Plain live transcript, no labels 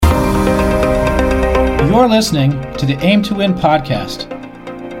You're listening to the Aim to Win podcast.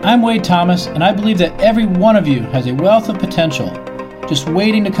 I'm Wade Thomas, and I believe that every one of you has a wealth of potential just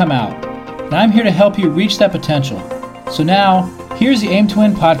waiting to come out. And I'm here to help you reach that potential. So now, here's the Aim to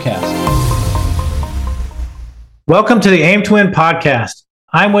Win podcast. Welcome to the Aim to Win podcast.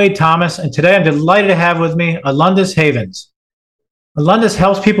 I'm Wade Thomas, and today I'm delighted to have with me Alundis Havens. Alundis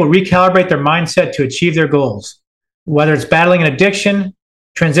helps people recalibrate their mindset to achieve their goals, whether it's battling an addiction,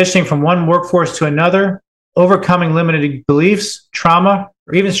 transitioning from one workforce to another, overcoming limiting beliefs, trauma,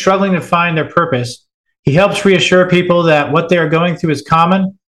 or even struggling to find their purpose. He helps reassure people that what they are going through is common,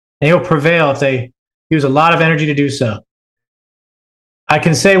 and they will prevail if they use a lot of energy to do so. I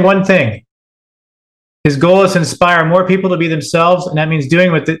can say one thing. His goal is to inspire more people to be themselves, and that means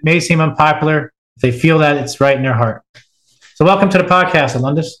doing what may seem unpopular if they feel that it's right in their heart. So welcome to the podcast,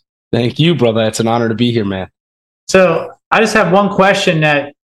 Alundis. Thank you, brother. It's an honor to be here, man. So I just have one question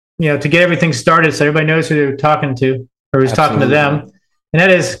that, to get everything started so everybody knows who they're talking to or who's talking to them. And that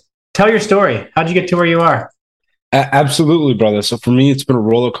is, tell your story. How'd you get to where you are? Absolutely, brother. So for me, it's been a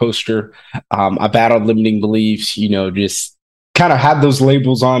roller coaster. I battled limiting beliefs, just kind of had those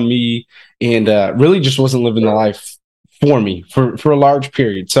labels on me and really just wasn't living the life for me for a large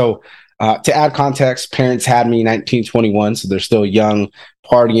period. So to add context, parents had me in 1921, so they're still young,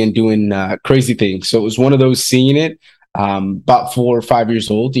 partying, doing crazy things. So it was one of those seeing it about 4 or 5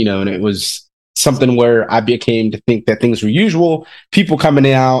 years old, and it was something where I became to think that things were usual. People coming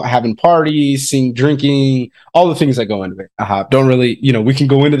out, having parties, drinking, all the things that go into it. Don't really, we can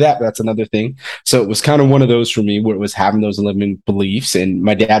go into that, but that's another thing. So it was kind of one of those for me where it was having those limiting beliefs and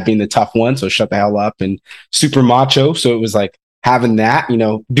my dad being the tough one. So shut the hell up and super macho. So it was like, having that,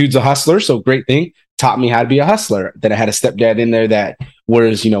 dude's a hustler. So great thing, taught me how to be a hustler. Then I had a stepdad in there that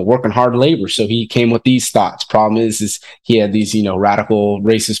was, working hard labor. So he came with these thoughts. Problem is he had these, radical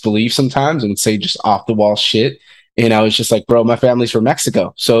racist beliefs sometimes and would say just off the wall shit. And I was just like, bro, my family's from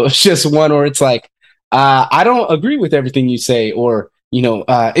Mexico. So it's just one where it's like, I don't agree with everything you say or,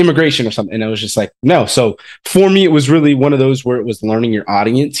 immigration or something. And I was just like, no. So for me, it was really one of those where it was learning your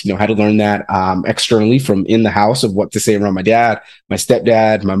audience, how to learn that externally from in the house of what to say around my dad, my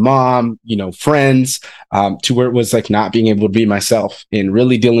stepdad, my mom, friends, to where it was like not being able to be myself and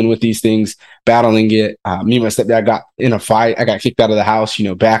really dealing with these things, battling it. Me and my stepdad got in a fight. I got kicked out of the house,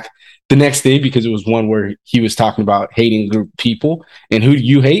 back the next day because it was one where he was talking about hating a group of people and who do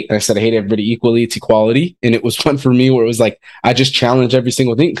you hate? And I said, I hate everybody equally. It's equality. And it was one for me where it was like, I just challenged every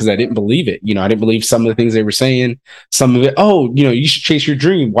single thing because I didn't believe it. I didn't believe some of the things they were saying, some of it. Oh, you should chase your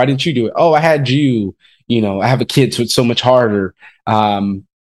dream. Why didn't you do it? Oh, I had you, I have a kid. So it's so much harder.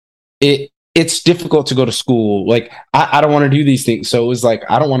 It's difficult to go to school. Like, I don't want to do these things. So it was like,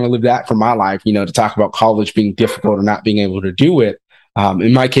 I don't want to live that for my life, to talk about college being difficult or not being able to do it.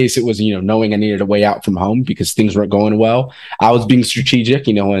 In my case, it was, knowing I needed a way out from home because things weren't going well. I was being strategic,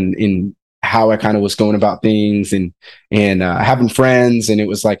 in how I kind of was going about things and having friends. And it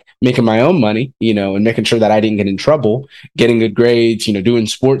was like making my own money, and making sure that I didn't get in trouble, getting good grades, doing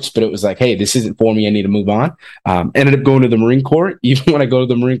sports. But it was like, hey, this isn't for me. I need to move on. Ended up going to the Marine Corps. Even when I go to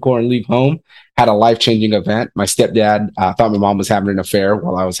the Marine Corps and leave home, had a life-changing event. My stepdad thought my mom was having an affair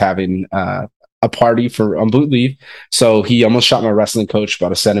while I was having a party on boot leave. So he almost shot my wrestling coach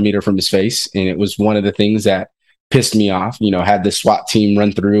about a centimeter from his face. And it was one of the things that pissed me off, had the SWAT team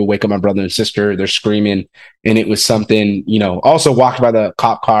run through, wake up my brother and sister, they're screaming. And it was something, also walked by the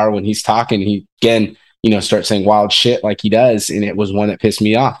cop car when he's talking, he again, starts saying wild shit like he does. And it was one that pissed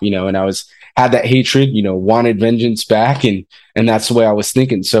me off, and I had that hatred, wanted vengeance back. And that's the way I was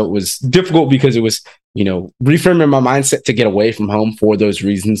thinking. So it was difficult because it was, reframing my mindset to get away from home for those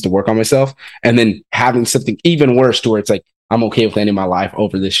reasons to work on myself. And then having something even worse to where it's like, I'm okay with ending my life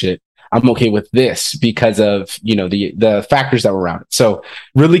over this shit. I'm okay with this because of, the factors that were around it. So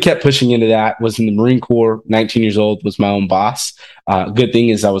really kept pushing into that, was in the Marine Corps, 19 years old, was my own boss. Good thing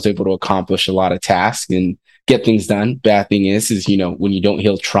is I was able to accomplish a lot of tasks and get things done. Bad thing is, when you don't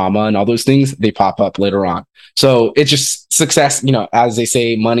heal trauma and all those things, they pop up later on. So it's just success, as they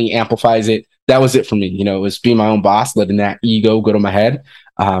say, money amplifies it. That was it for me. It was being my own boss, letting that ego go to my head.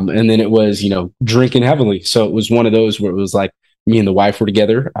 And then it was, drinking heavily. So it was one of those where it was like me and the wife were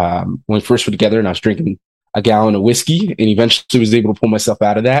together when we first were together, and I was drinking a gallon of whiskey and eventually was able to pull myself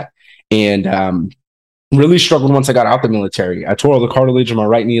out of that. And really struggled once I got out the military. I tore all the cartilage in my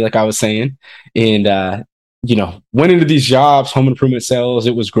right knee, like I was saying, and, went into these jobs, home improvement sales.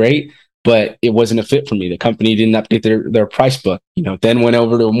 It was great, but it wasn't a fit for me. The company didn't update their price book, then went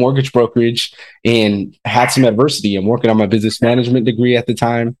over to a mortgage brokerage and had some adversity. I'm working on my business management degree at the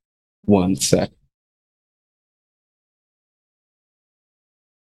time. One sec.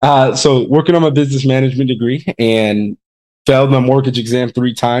 So working on my business management degree and failed my mortgage exam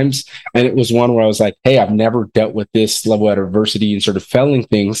 3 times. And it was one where I was like, hey, I've never dealt with this level of adversity and sort of failing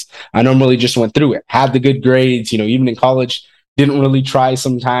things. I normally just went through it, had the good grades, even in college, didn't really try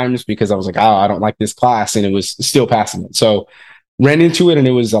sometimes because I was like, oh, I don't like this class. And it was still passing it. So ran into it and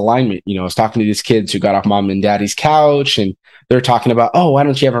it was alignment. I was talking to these kids who got off mom and daddy's couch and they're talking about, oh, why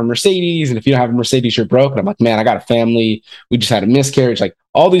don't you have a Mercedes? And if you don't have a Mercedes, you're broke. And I'm like, man, I got a family. We just had a miscarriage. Like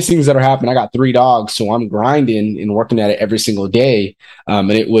all these things that are happening. I got 3 dogs. So I'm grinding and working at it every single day. And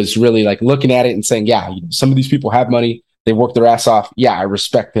it was really like looking at it and saying, yeah, some of these people have money. They work their ass off. Yeah, I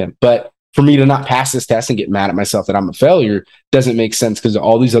respect them. But for me to not pass this test and get mad at myself that I'm a failure doesn't make sense because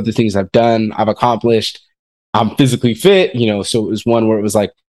all these other things I've done, I've accomplished. I'm physically fit, so it was one where it was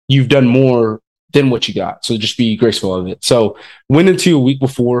like, you've done more than what you got. So just be graceful of it. So went into a week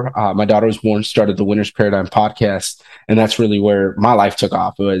before my daughter was born, started the Winner's Paradigm podcast. And that's really where my life took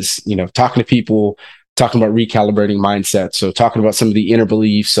off. It was, talking to people, talking about recalibrating mindset. So talking about some of the inner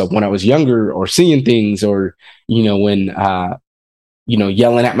beliefs of when I was younger or seeing things or, when,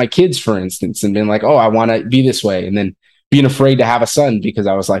 yelling at my kids, for instance, and being like, oh, I want to be this way. And then being afraid to have a son because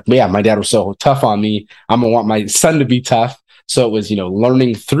I was like, yeah, my dad was so tough on me. I'm going to want my son to be tough. So it was,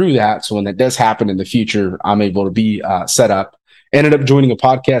 learning through that. So when that does happen in the future, I'm able to be set up. Ended up joining a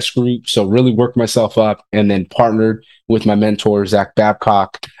podcast group. So really worked myself up and then partnered with my mentor, Zach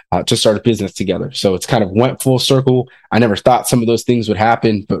Babcock, to start a business together. So it's kind of went full circle. I never thought some of those things would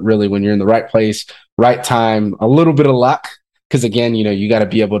happen, but really when you're in the right place, right time, a little bit of luck. Because again, you got to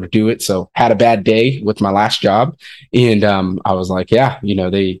be able to do it. So had a bad day with my last job. And I was like, yeah,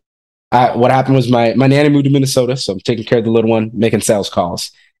 what happened was my nanny moved to Minnesota. So I'm taking care of the little one, making sales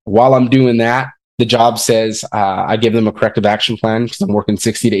calls. While I'm doing that, the job says I give them a corrective action plan because I'm working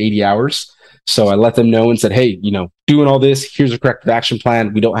 60 to 80 hours. So I let them know and said, hey, doing all this, here's a corrective action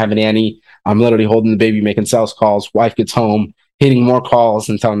plan. We don't have a nanny. I'm literally holding the baby, making sales calls. Wife gets home, hitting more calls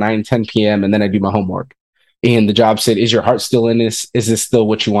until 9, 10 p.m. And then I do my homework. And the job said, is your heart still in this? Is this still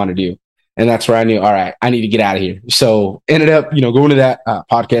what you want to do? And that's where I knew, all right, I need to get out of here. So ended up, going to that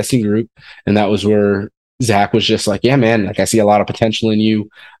podcasting group. And that was where Zach was just like, yeah, man, like I see a lot of potential in you.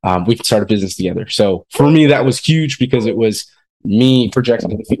 We can start a business together. So for me, that was huge because it was me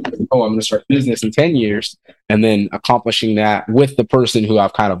projecting, oh, I'm going to start a business in 10 years and then accomplishing that with the person who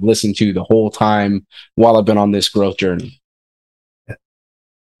I've kind of listened to the whole time while I've been on this growth journey.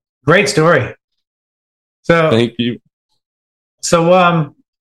 Great story. So thank you. So, well,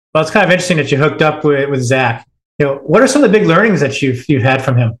 it's kind of interesting that you hooked up with Zach. What are some of the big learnings that you've had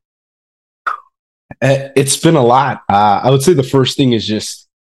from him? It's been a lot. I would say the first thing is just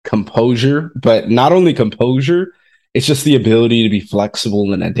composure, but not only composure, it's just the ability to be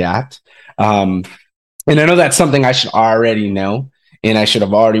flexible and adapt. And I know that's something I should already know. And I should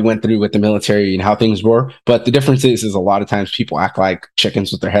have already went through with the military and how things were. But the difference is a lot of times people act like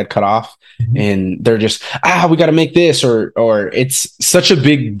chickens with their head cut off and they're just, we got to make this or it's such a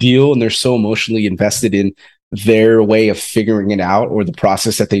big deal. And they're so emotionally invested in their way of figuring it out or the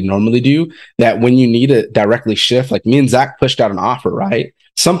process that they normally do that when you need to directly shift, like me and Zach pushed out an offer, right?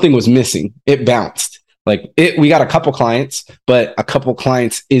 Something was missing. It bounced. We got a couple clients, but a couple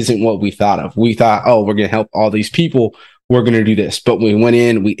clients isn't what we thought of. We thought, oh, we're going to help all these people. We're going to do this. But when we went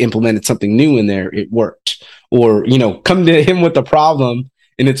in, we implemented something new in there. It worked. Or, come to him with the problem.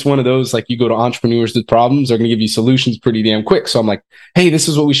 And it's one of those, like you go to entrepreneurs with problems, they're going to give you solutions pretty damn quick. So I'm like, hey, this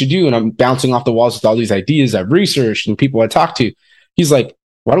is what we should do. And I'm bouncing off the walls with all these ideas I've researched and people I talked to. He's like,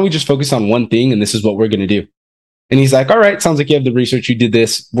 why don't we just focus on one thing? And this is what we're going to do. And he's like, all right, sounds like you have the research. You did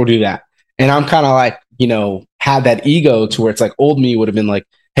this. We'll do that. And I'm kind of like, had that ego to where it's like old me would have been like,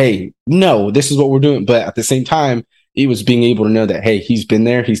 hey, no, this is what we're doing. But at the same time, it was being able to know that, hey, he's been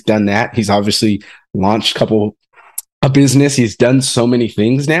there. He's done that. He's obviously launched a business. He's done so many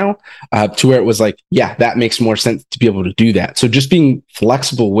things now to where it was like, yeah, that makes more sense to be able to do that. So just being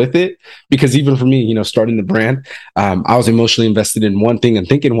flexible with it, because even for me, starting the brand, I was emotionally invested in one thing and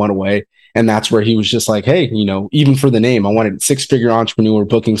thinking one way. And that's where he was just like, hey, even for the name, I wanted 6-figure entrepreneur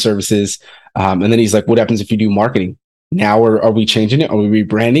booking services. And then he's like, what happens if you do marketing? Now are we changing it? Are we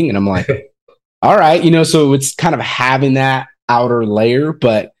rebranding? And I'm like, all right, so it's kind of having that outer layer,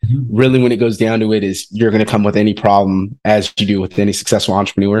 but really when it goes down to it is you're going to come with any problem as you do with any successful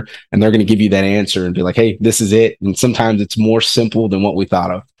entrepreneur, and they're going to give you that answer and be like, hey, this is it. And sometimes it's more simple than what we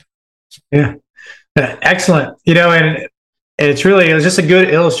thought of. Yeah. Excellent. And it was just a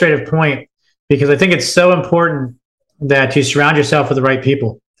good illustrative point because I think it's so important that you surround yourself with the right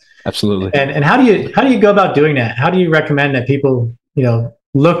people. Absolutely. And how do you go about doing that? How do you recommend that people,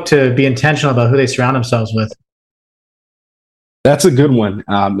 look to be intentional about who they surround themselves with? That's a good one.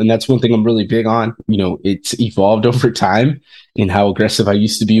 And that's one thing I'm really big on. It's evolved over time in how aggressive I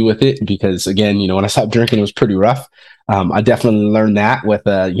used to be with it. Because again, when I stopped drinking, it was pretty rough. I definitely learned that with,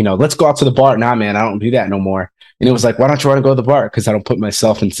 let's go out to the bar. Nah, man, I don't do that no more. And it was like, why don't you want to go to the bar? Because I don't put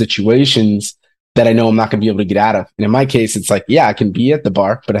myself in situations that I know I'm not going to be able to get out of. And in my case, it's like, yeah, I can be at the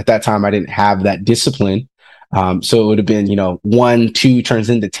bar, but at that time I didn't have that discipline. So it would have been, 1, 2 turns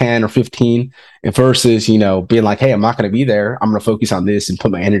into 10 or 15 versus, being like, hey, I'm not going to be there. I'm going to focus on this and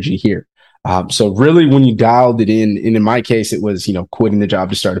put my energy here. So really when you dialed it in, and in my case, it was, quitting the job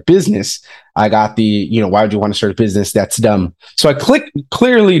to start a business. I got the, why would you want to start a business? That's dumb. So I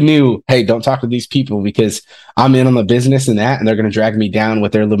clearly knew, hey, don't talk to these people because I'm in on the business and they're going to drag me down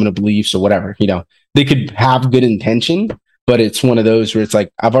with their limited beliefs or whatever. They could have good intention, but it's one of those where it's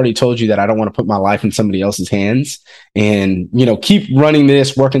like, I've already told you that I don't want to put my life in somebody else's hands and, keep running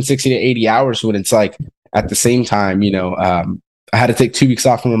this, working 60 to 80 hours when it's like, at the same time, I had to take 2 weeks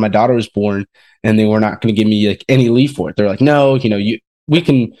off when my daughter was born and they were not going to give me like any leave for it. They're like, no, we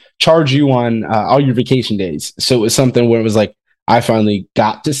can charge you on all your vacation days. So it was something where it was like, I finally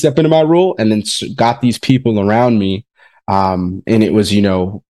got to step into my role and then got these people around me. And it was,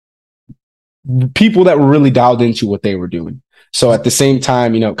 people that were really dialed into what they were doing. So at the same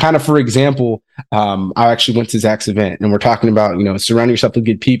time, kind of, for example, I actually went to Zach's event and we're talking about, surrounding yourself with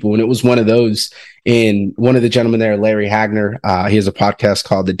good people. And it was one of those. And one of the gentlemen there, Larry Hagner, he has a podcast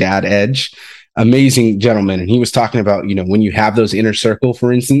called The Dad Edge. Amazing gentleman. And he was talking about, when you have those inner circle,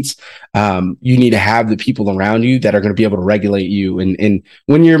 for instance, you need to have the people around you that are going to be able to regulate you. And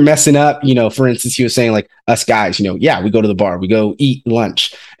when you're messing up, for instance, he was saying like us guys, yeah, we go to the bar, we go eat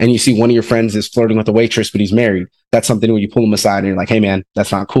lunch and you see one of your friends is flirting with a waitress, but he's married. That's something where you pull them aside and you're like, hey man,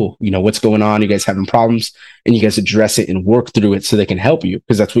 that's not cool. What's going on? You guys having problems and you guys address it and work through it so they can help you.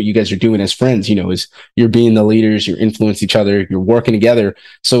 Because that's what you guys are doing as friends, is you're being the leaders, you're influencing each other, you're working together.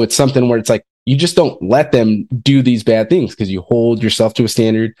 So it's something where it's like, you just don't let them do these bad things because you hold yourself to a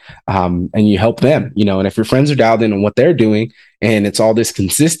standard and you help them, and if your friends are dialed in on what they're doing and it's all this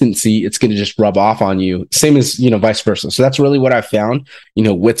consistency, it's going to just rub off on you. Same as, vice versa. So that's really what I found,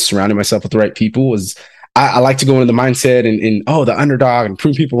 with surrounding myself with the right people is I like to go into the mindset and the underdog and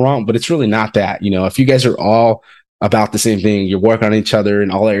prove people wrong, but it's really not that. If you guys are all about the same thing, you're working on each other in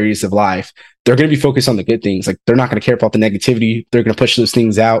all areas of life, they're going to be focused on the good things. Like they're not going to care about the negativity. They're going to push those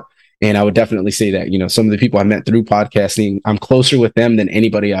things out. And I would definitely say that, some of the people I met through podcasting, I'm closer with them than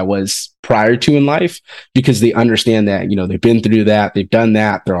anybody I was prior to in life because they understand that, they've been through that, they've done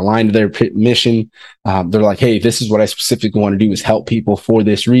that, they're aligned to their mission. They're like, hey, this is what I specifically want to do is help people for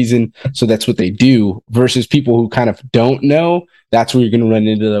this reason. So that's what they do versus people who kind of don't know. That's where you're going to run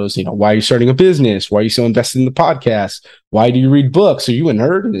into those, why are you starting a business? Why are you so invested in the podcast? Why do you read books? Are you a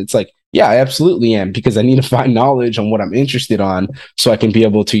nerd? And it's like, yeah, I absolutely am because I need to find knowledge on what I'm interested on so I can be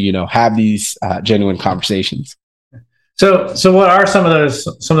able to, have these genuine conversations. So what are some of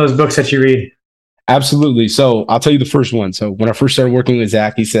those books that you read? Absolutely. So I'll tell you the first one. So when I first started working with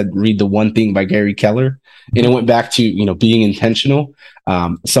Zach, he said, read The One Thing by Gary Keller. And it went back to, being intentional.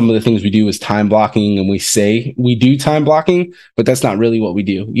 Some of the things we do is time blocking and we say we do time blocking, but that's not really what we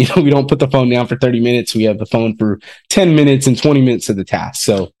do. We don't put the phone down for 30 minutes. We have the phone for 10 minutes and 20 minutes of the task.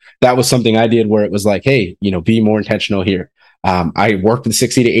 So that was something I did where it was like, hey, be more intentional here. I worked with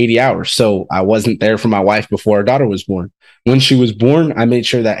 60 to 80 hours. So I wasn't there for my wife before our daughter was born. When she was born, I made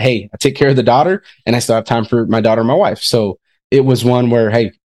sure that, hey, I take care of the daughter and I still have time for my daughter and my wife. So it was one where,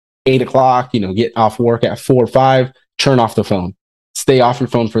 hey, 8 o'clock, get off work at 4 or 5, turn off the phone, stay off your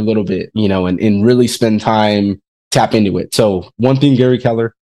phone for a little bit, and really spend time, tap into it. So one thing, Gary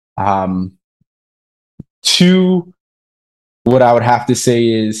Keller. 2, what I would have to say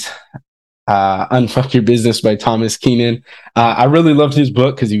is Unfuck Your Business by Thomas Keenan. I really loved his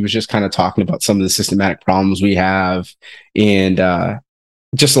book because he was just kind of talking about some of the systematic problems we have and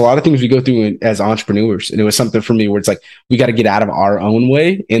just a lot of things we go through as entrepreneurs. And it was something for me where it's like, we got to get out of our own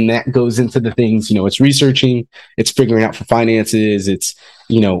way. And that goes into the things, it's researching, it's figuring out for finances, it's,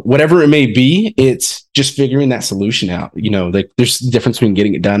 whatever it may be, it's just figuring that solution out. Like there's a difference between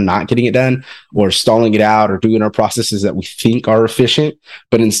getting it done, not getting it done, or stalling it out or doing our processes that we think are efficient.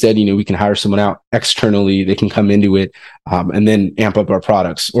 But instead, we can hire someone out externally, they can come into it and then amp up our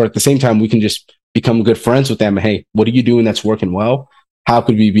products. Or at the same time, we can just become good friends with them. Hey, what are you doing that's working well? How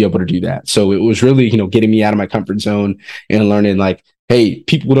could we be able to do that? So it was really, getting me out of my comfort zone and learning like, hey,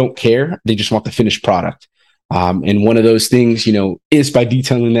 people don't care. They just want the finished product. And one of those things, is by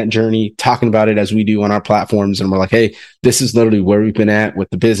detailing that journey, talking about it as we do on our platforms. And we're like, hey, this is literally where we've been at with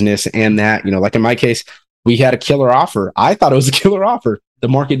the business and that, like in my case, we had a killer offer. I thought it was a killer offer. the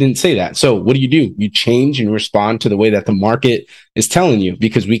market didn't say that. So what do? You change and respond to the way that the market is telling you,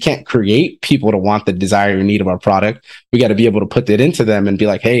 because we can't create people to want the desire or need of our product. We got to be able to put that into them and be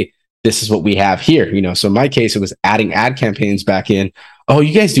like, hey, this is what we have here. So in my case, it was adding ad campaigns back in. Oh,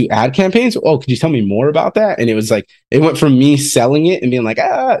 you guys do ad campaigns? Oh, could you tell me more about that? And it was like, it went from me selling it and being like,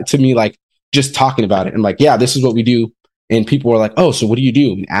 to me, like just talking about it and like, yeah, this is what we do. And people were like, oh, so what do you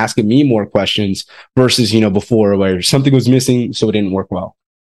do? And asking me more questions versus, before where something was missing, so it didn't work well.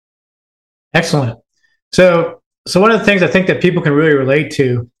 Excellent. So one of the things I think that people can really relate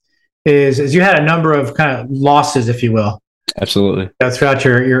to is you had a number of kind of losses, if you will. Absolutely. Throughout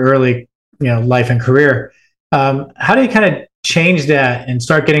your early, life and career. How do you kind of change that and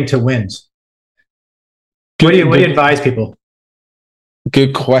start getting to wins? What do you advise people?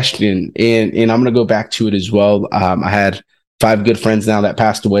 Good question. And I'm going to go back to it as well. I had 5 good friends now that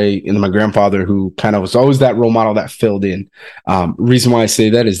passed away, and my grandfather, who kind of was always that role model that filled in. Reason why I say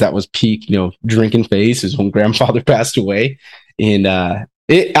that is that was peak, drinking phase is when grandfather passed away. And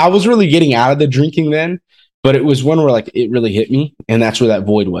I was really getting out of the drinking then, but it was one where like it really hit me, and that's where that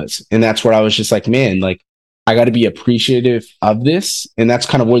void was. And that's where I was just like, man, like I got to be appreciative of this. And that's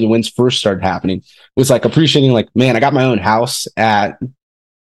kind of where the wins first started happening. It was like appreciating, like, man, I got my own house at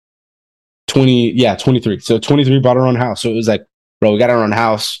 23. So 23, bought our own house. So it was like, bro, we got our own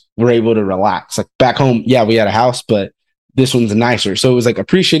house. We're able to relax. Like back home, yeah, we had a house, but this one's nicer. So it was like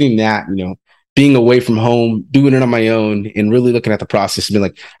appreciating that, being away from home, doing it on my own, and really looking at the process and being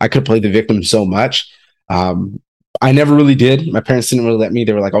like, I could play the victim so much. I never really did. My parents didn't really let me.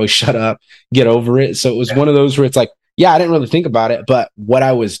 They were like, always shut up, get over it. So it was one of those where it's like, yeah, I didn't really think about it, but what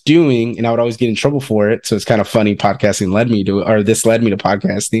I was doing, and I would always get in trouble for it. So it's kind of funny. Podcasting led me to, or this led me to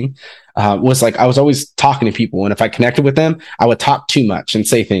podcasting, was like, I was always talking to people. And if I connected with them, I would talk too much and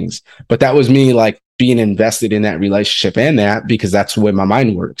say things, but that was me like being invested in that relationship, and that, because that's the way my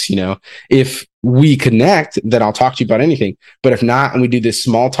mind works. If we connect, then I'll talk to you about anything. But if not, and we do this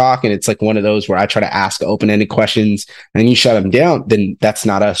small talk, and it's like one of those where I try to ask open-ended questions and you shut them down, then that's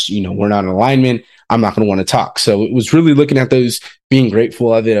not us. We're not in alignment. I'm not going to want to talk. So it was really looking at those, being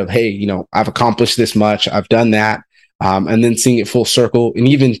grateful of it, of, hey, I've accomplished this much. I've done that. And then seeing it full circle. And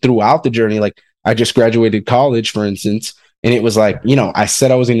even throughout the journey, like I just graduated college, for instance, and it was like, I said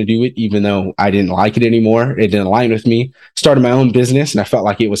I was going to do it, even though I didn't like it anymore. It didn't align with me. Started my own business, and I felt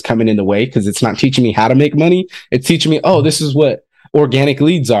like it was coming in the way, because it's not teaching me how to make money. It's teaching me, oh, this is what organic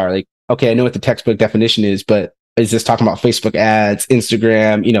leads are. Like, okay, I know what the textbook definition is, but is this talking about Facebook ads,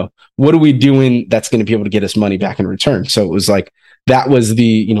 Instagram? What are we doing that's going to be able to get us money back in return? So it was like, that was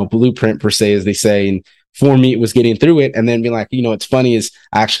the, blueprint per se, as they say. And for me, it was getting through it and then being like, what's funny is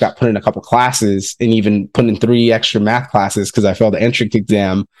I actually got put in a couple classes, and even put in 3 extra math classes because I failed the entrance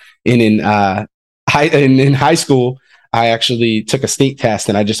exam. And in high school, I actually took a state test,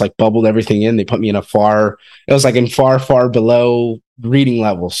 and I just like bubbled everything in. They put me in far below reading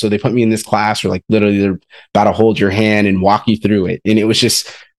level. So they put me in this class where like literally they're about to hold your hand and walk you through it. And it was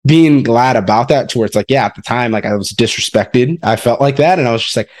just being glad about that, to where it's like, yeah, at the time, like I was disrespected. I felt like that. And I was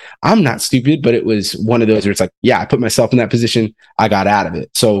just like, I'm not stupid, but it was one of those where it's like, yeah, I put myself in that position. I got out of it.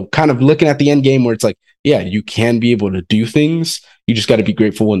 So kind of looking at the end game where it's like, yeah, you can be able to do things. You just got to be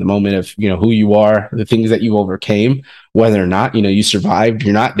grateful in the moment of, who you are, the things that you overcame, whether or not, you survived,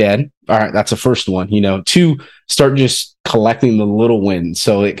 you're not dead. All right. That's the first one. 2, start just collecting the little wins.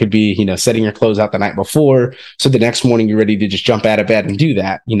 So it could be, setting your clothes out the night before, so the next morning you're ready to just jump out of bed and do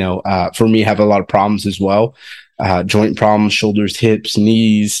that. For me, I have a lot of problems as well. Joint problems, shoulders, hips,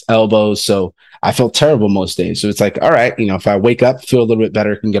 knees, elbows. So I feel terrible most days. So it's like, all right, if I wake up, feel a little bit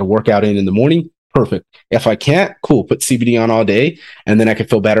better, can get a workout in the morning. Perfect. If I can't, cool, put CBD on all day, and then I can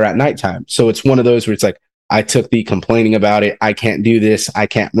feel better at nighttime. So it's one of those where it's like, I took the complaining about it, I can't do this, I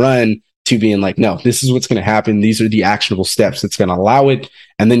can't run, to being like, no, this is what's going to happen. These are the actionable steps that's going to allow it.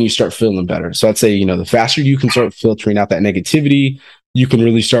 And then you start feeling better. So I'd say, the faster you can start filtering out that negativity, you can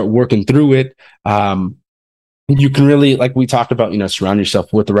really start working through it. You can really, like we talked about, surround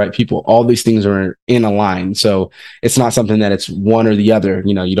yourself with the right people. All these things are in a line. So it's not something that it's one or the other.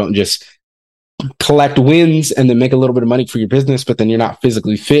 You don't just collect wins and then make a little bit of money for your business, but then you're not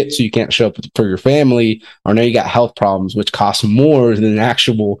physically fit, so you can't show up for your family, or now you got health problems, which cost more than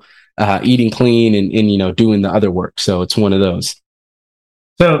actual eating clean and doing the other work. So it's one of those.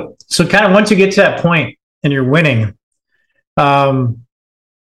 So kind of once you get to that point and you're winning, should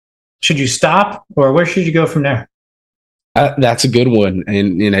you stop, or where should you go from there? That's a good one.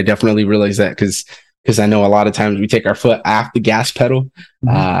 And I definitely realize that because I know a lot of times we take our foot off the gas pedal.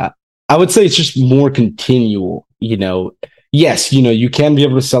 Mm-hmm. I would say it's just more continual, yes, you can be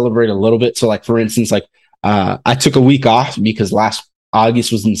able to celebrate a little bit. So like, for instance, like, I took a week off because last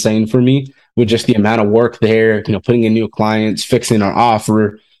August was insane for me with just the amount of work there, putting in new clients, fixing our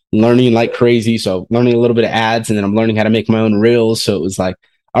offer, learning like crazy. So learning a little bit of ads, and then I'm learning how to make my own reels. So it was like,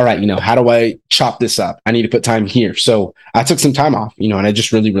 all right, how do I chop this up? I need to put time here. So I took some time off, and I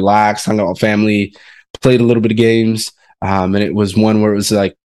just really relaxed, hung out with family, played a little bit of games. And it was one where it was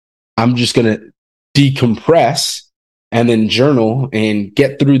like, I'm just going to decompress and then journal and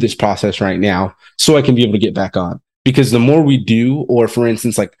get through this process right now so I can be able to get back on. Because the more we do, or for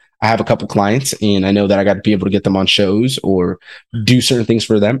instance, like I have a couple clients and I know that I got to be able to get them on shows or do certain things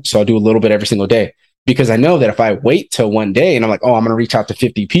for them. So I'll do a little bit every single day, because I know that if I wait till one day and I'm like, oh, I'm going to reach out to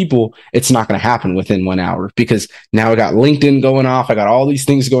 50 people, it's not going to happen within 1 hour, because now I got LinkedIn going off. I got all these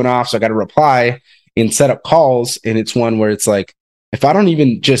things going off. So I got to reply and set up calls. And it's one where it's like, if I don't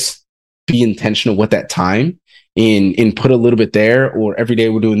even just be intentional with that time and put a little bit there, or every day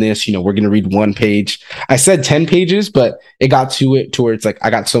we're doing this, we're going to read one page. I said 10 pages, but it got to where it's like, I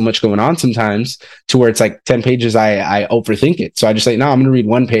got so much going on sometimes to where it's like 10 pages, I overthink it. So I just say, no, I'm going to read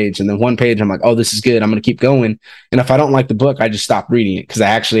one page, and then one page, I'm like, oh, this is good, I'm going to keep going. And if I don't like the book, I just stop reading it. Cause I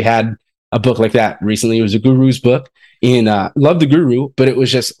actually had a book like that recently. It was a guru's book, and loved the guru, but it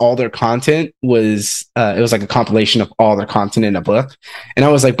was just all their content was, it was like a compilation of all their content in a book. And I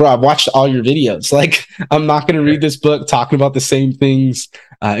was like, bro, I've watched all your videos. Like, I'm not going to read this book talking about the same things.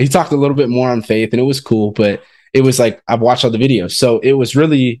 He talked a little bit more on faith, and it was cool, but it was like, I've watched all the videos. So it was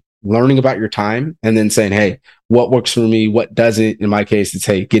really learning about your time and then saying, hey, what works for me? What doesn't? In my case, it's,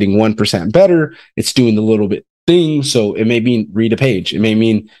 hey, getting 1% better. It's doing the little bit thing. So it may mean read a page. It may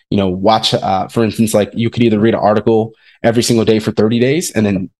mean, watch, for instance, like you could either read an article every single day for 30 days, and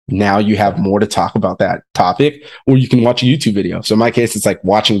then now you have more to talk about that topic, or you can watch a YouTube video. So in my case, it's like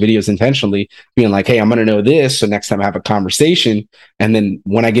watching videos intentionally, being like, hey, I'm going to know this. So next time I have a conversation, and then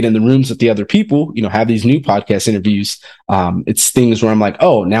when I get in the rooms with the other people, have these new podcast interviews, it's things where I'm like,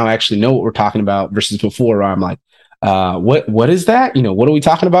 oh, now I actually know what we're talking about, versus before where I'm like, what is that? What are we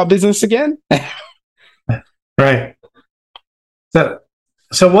talking about business again? Right.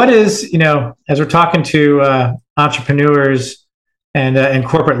 So what is, as we're talking to entrepreneurs and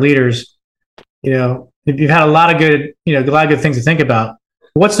corporate leaders, you've had a lot of good, a lot of good things to think about.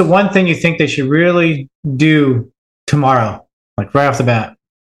 What's the one thing you think they should really do tomorrow, like right off the bat?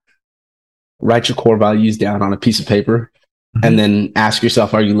 Write your core values down on a piece of paper, and then ask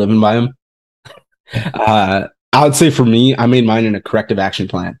yourself, are you living by them? I would say for me, I made mine in a corrective action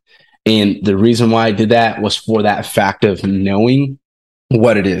plan. And the reason why I did that was for that fact of knowing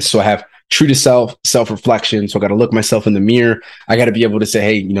what it is. So I have true to self-reflection. So I got to look myself in the mirror. I got to be able to say,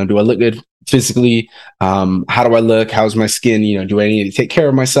 hey, do I look good physically? How do I look? How's my skin? Do I need to take care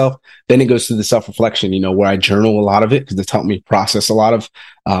of myself? Then it goes to the self-reflection, where I journal a lot of it, because it's helped me process a lot of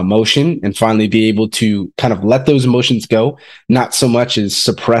emotion, and finally be able to kind of let those emotions go, not so much as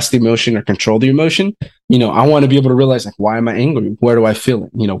suppress the emotion or control the emotion. I want to be able to realize, like, why am I angry? Where do I feel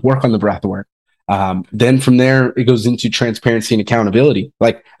it? Work on the breath work. Then from there, it goes into transparency and accountability.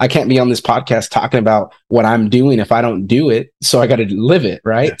 Like, I can't be on this podcast talking about what I'm doing if I don't do it. So I got to live it.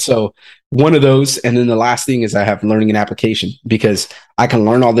 Right. So one of those. And then the last thing is I have learning and application, because I can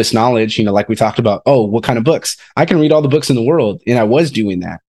learn all this knowledge, like we talked about. Oh, what kind of books? I can read all the books in the world. And I was doing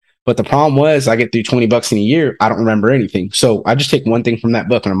that. But the problem was, I get through $20 in a year, I don't remember anything. So I just take one thing from that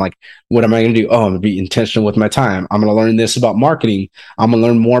book, and I'm like, what am I going to do? Oh, I'm going to be intentional with my time. I'm going to learn this about marketing. I'm going to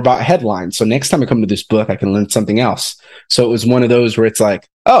learn more about headlines. So next time I come to this book, I can learn something else. So it was one of those where it's like,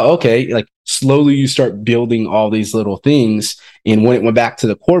 oh, okay. Like, slowly you start building all these little things. And when it went back to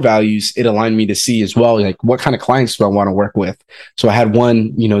the core values, it aligned me to see as well, like, what kind of clients do I want to work with? So I had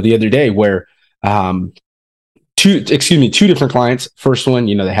one, the other day where, two different clients. First one,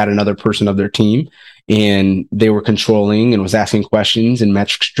 they had another person of their team, and they were controlling and was asking questions and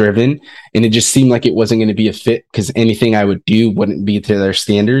metrics driven. And it just seemed like it wasn't going to be a fit, because anything I would do wouldn't be to their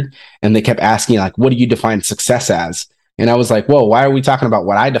standard. And they kept asking, like, what do you define success as? And I was like, whoa, why are we talking about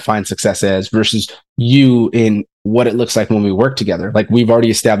what I define success as versus you in what it looks like when we work together? Like, we've already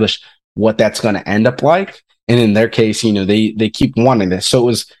established what that's going to end up like. And in their case, they keep wanting this. So it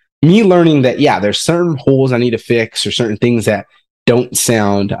was me learning that, yeah, there's certain holes I need to fix, or certain things that don't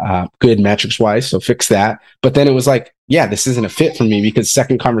sound good metrics wise. So fix that. But then it was like, yeah, this isn't a fit for me, because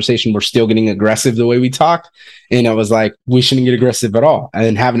second conversation, we're still getting aggressive the way we talk. And I was like, we shouldn't get aggressive at all. And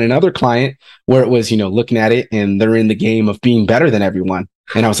then having another client where it was, looking at it and they're in the game of being better than everyone.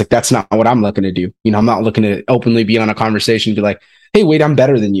 And I was like, that's not what I'm looking to do. I'm not looking to openly be on a conversation and be like, hey, wait, I'm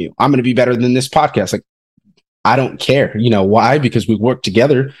better than you. I'm going to be better than this podcast. Like, I don't care. Why? Because we work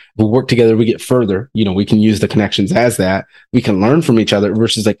together. We get further. We can use the connections as that. We can learn from each other,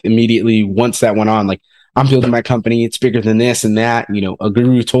 versus like immediately once that went on, like, I'm building my company. It's bigger than this and that. You know, a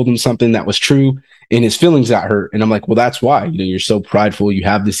guru told him something that was true and his feelings got hurt. And I'm like, well, that's why, you know, you're so prideful. You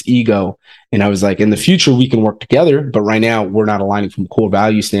have this ego. And I was like, in the future, we can work together. But right now, we're not aligning from a core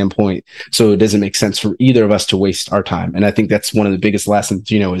value standpoint. So it doesn't make sense for either of us to waste our time. And I think that's one of the biggest lessons,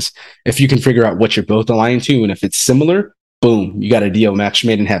 you know, is if you can figure out what you're both aligned to, and if it's similar, boom, you got a deal, match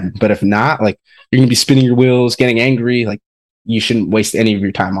made in heaven. But if not, like, you're going to be spinning your wheels, getting angry. Like, you shouldn't waste any of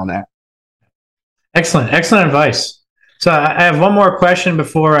your time on that. Excellent. Excellent advice. So I have one more question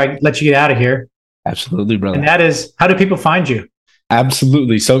before I let you get out of here. Absolutely, brother. And that is, how do people find you?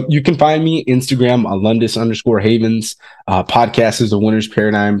 Absolutely. So you can find me Instagram, Alundis_Havens. Podcast is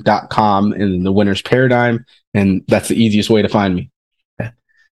thewinnersparadigm.com and the Winner's Paradigm. And that's the easiest way to find me. Okay.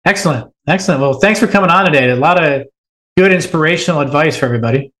 Excellent. Excellent. Well, thanks for coming on today. A lot of good inspirational advice for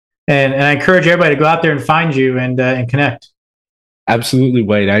everybody. And I encourage everybody to go out there and find you and connect. Absolutely,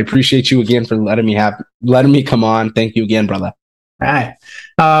 Wade. I appreciate you again for letting me come on. Thank you again, brother. All right.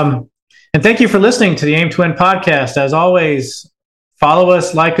 And thank you for listening to the Aim to Win podcast. As always, follow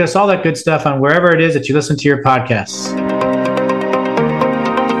us, like us, all that good stuff on wherever it is that you listen to your podcasts.